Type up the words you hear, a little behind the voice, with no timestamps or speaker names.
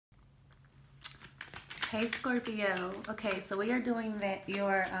Hey Scorpio. Okay, so we are doing that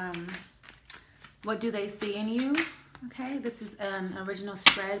your what do they see in you? Okay, this is an original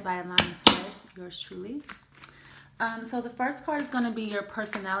spread by Alliance Spreads, yours truly. So the first card is going to be your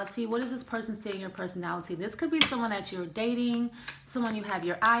personality. What is this person seeing your personality? This could be someone that you're dating, someone you have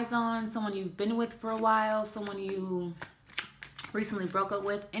your eyes on, someone you've been with for a while, someone you recently broke up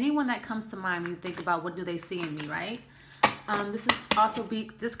with. Anyone that comes to mind when you think about what do they see in me, right?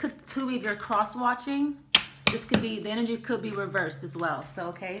 This could too be if you're cross watching. This could be, the energy could be reversed as well. So,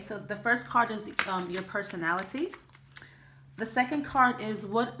 okay, so the first card is your personality. The second card is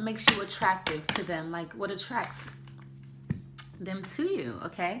what makes you attractive to them, like what attracts them to you,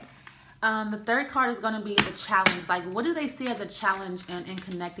 okay? The third card is going to be the challenge. Like, what do they see as a challenge in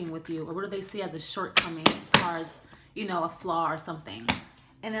connecting with you? Or what do they see as a shortcoming as far as, you know, a flaw or something?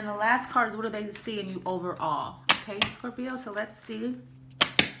 And then the last card is what do they see in you overall? Okay, Scorpio, so let's see.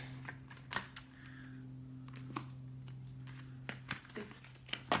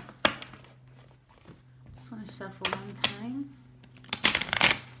 Just want to shuffle one time.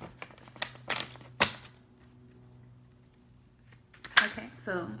 Okay,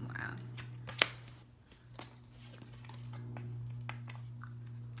 so, wow.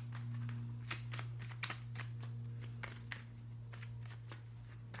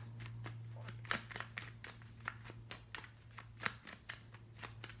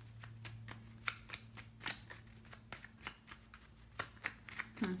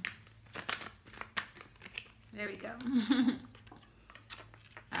 There we go.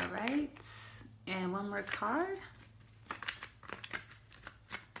 All right, and one more card.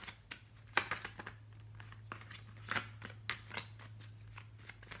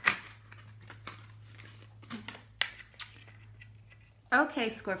 Okay,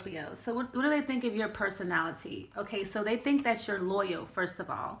 Scorpio, so what do they think of your personality? Okay, so they think that you're loyal, first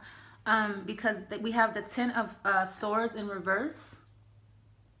of all, because we have the Ten of Swords in reverse.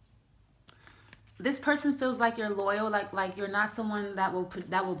 This person feels like you're loyal, like you're not someone that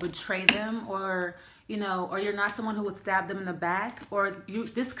will betray them, or you know, or you're not someone who would stab them in the back, or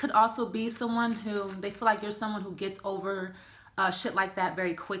this could also be someone who they feel like you're someone who gets over shit like that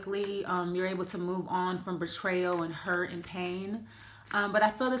very quickly. You're able to move on from betrayal and hurt and pain. But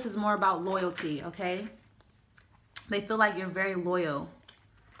I feel this is more about loyalty, okay? They feel like you're very loyal.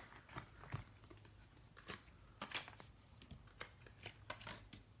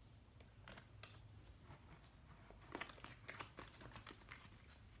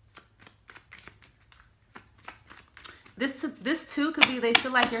 This too could be they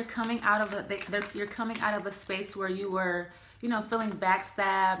feel like you're coming out of you're coming out of a space where you were, you know, feeling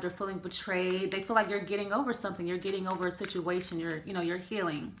backstabbed or feeling betrayed. They feel like you're getting over something. You're getting over a situation. You're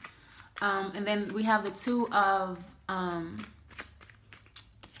healing. And then we have the Two of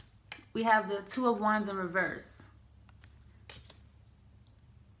Wands in reverse.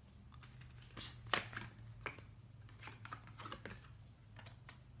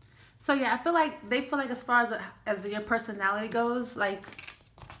 So yeah, I feel like they feel like as far as your personality goes, like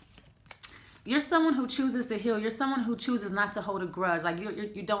you're someone who chooses to heal. You're someone who chooses not to hold a grudge. Like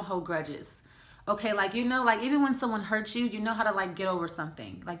you don't hold grudges. Okay, like you know, like even when someone hurts you, you know how to like get over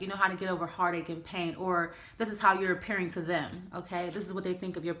something. Like you know how to get over heartache and pain, or this is how you're appearing to them. Okay, this is what they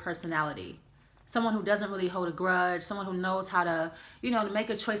think of your personality. Someone who doesn't really hold a grudge, someone who knows how to, you know, to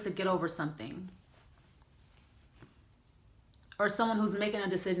make a choice to get over something. Or someone who's making a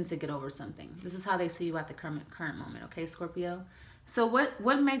decision to get over something. This is how they see you at the current moment, okay, Scorpio? So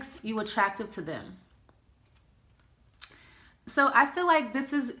what makes you attractive to them? So I feel like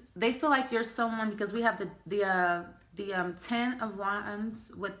they feel like you're someone, because we have the Ten of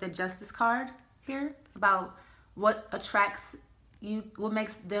Wands with the Justice card here, about what attracts you, what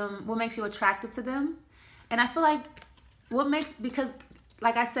makes you attractive to them. And I feel like because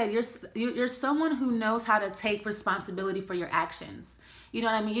like I said, you're someone who knows how to take responsibility for your actions. You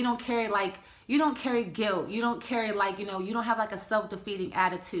know what I mean? You don't carry guilt. You don't carry like, you know, you don't have like a self-defeating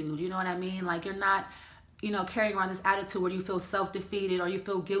attitude. You know what I mean? Like you're not, you know, carrying around this attitude where you feel self-defeated, or you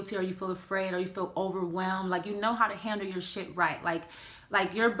feel guilty, or you feel afraid, or you feel overwhelmed. Like you know how to handle your shit right. Like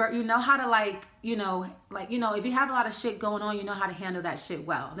you know how to like, you know, if you have a lot of shit going on, you know how to handle that shit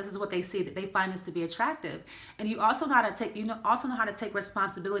well. This is what they see, that they find this to be attractive. And you also know how to take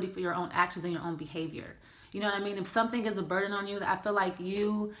responsibility for your own actions and your own behavior. You know what I mean? If something is a burden on you, I feel like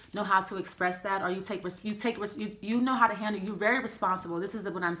you know how to express that, or you know how to handle. You're very responsible. This is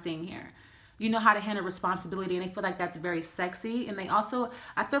what I'm seeing here. You know how to handle responsibility, and they feel like that's very sexy. And they also,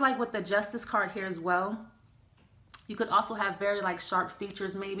 I feel like with the Justice card here as well, you could also have very like sharp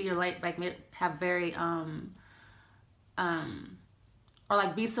features, maybe, or like have very or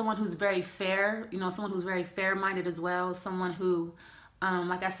like be someone who's very fair, you know, someone who's very fair-minded as well, someone who,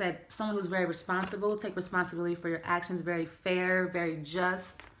 like I said, someone who's very responsible, take responsibility for your actions, very fair, very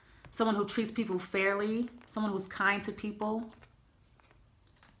just, someone who treats people fairly, someone who's kind to people,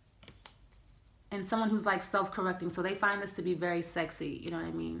 and someone who's like self-correcting. So they find this to be very sexy, you know what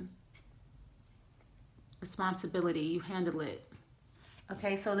I mean? Responsibility, you handle it.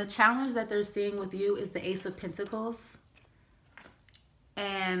 Okay, so the challenge that they're seeing with you is the Ace of Pentacles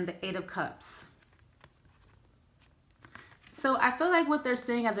and the Eight of Cups. So I feel like what they're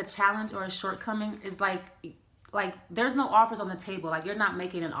seeing as a challenge or a shortcoming is like there's no offers on the table. Like you're not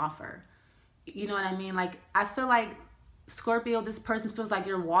making an offer. You know what I mean? Like I feel like Scorpio, this person feels like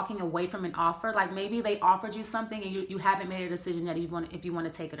you're walking away from an offer. Like maybe they offered you something and you haven't made a decision yet if you want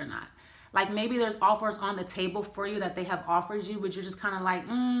to take it or not. Like maybe there's offers on the table for you that they have offered you, but you're just kind of like,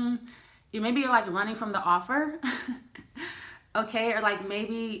 maybe you're like running from the offer. Okay, or like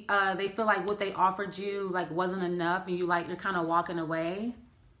maybe they feel like what they offered you like wasn't enough and you're kind of walking away.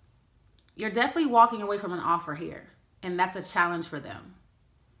 You're definitely walking away from an offer here, and that's a challenge for them.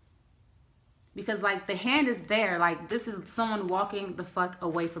 Because like the hand is there, like this is someone walking the fuck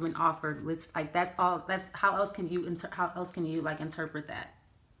away from an offer. Like that's all. That's how else can you like interpret that?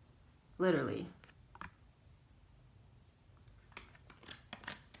 Literally.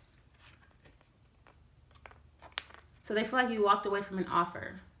 So they feel like you walked away from an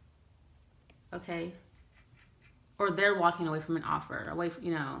offer, okay? Or they're walking away from an offer, away from,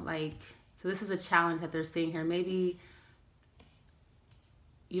 you know, like, so this is a challenge that they're seeing here. Maybe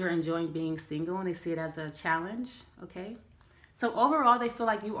you're enjoying being single and they see it as a challenge, okay? So overall, they feel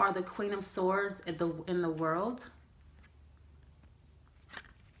like you are the Queen of Swords in the world.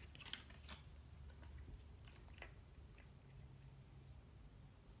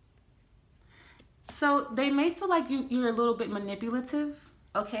 So they may feel like you're a little bit manipulative,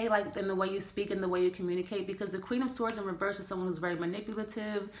 okay? Like in the way you speak and the way you communicate, because the Queen of Swords in reverse is someone who's very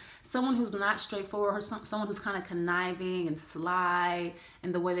manipulative, someone who's not straightforward, or someone who's kind of conniving and sly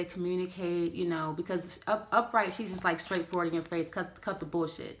in the way they communicate, you know, because upright, she's just like straightforward in your face, cut the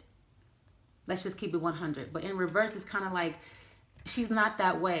bullshit. Let's just keep it 100. But in reverse, it's kind of like she's not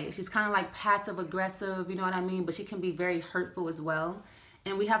that way. She's kind of like passive aggressive, you know what I mean? But she can be very hurtful as well.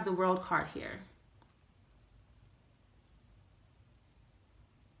 And we have the World card here.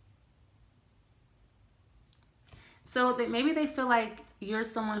 So that maybe they feel like you're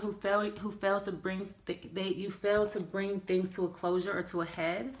someone who fails to bring you fail to bring things to a closure or to a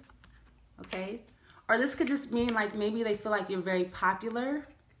head, okay? Or this could just mean like maybe they feel like you're very popular,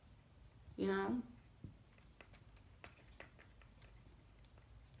 you know?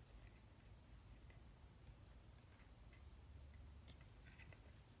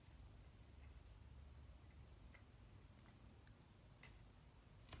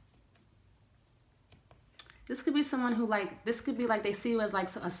 This could be someone who this could be like they see you as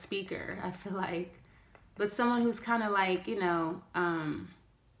like a speaker, I feel like. But someone who's kind of like, you know, a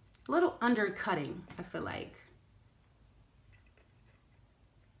little undercutting, I feel like.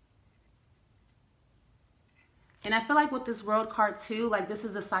 And I feel like with this World card too, like this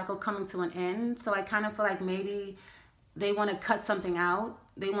is a cycle coming to an end. So I kind of feel like maybe they want to cut something out.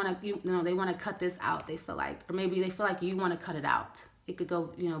 They want to, you know, they want to cut this out, they feel like. Or maybe they feel like you want to cut it out. It could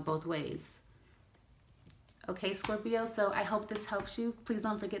go, you know, both ways. Okay, Scorpio, so I hope this helps you. Please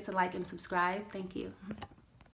don't forget to like and subscribe. Thank you.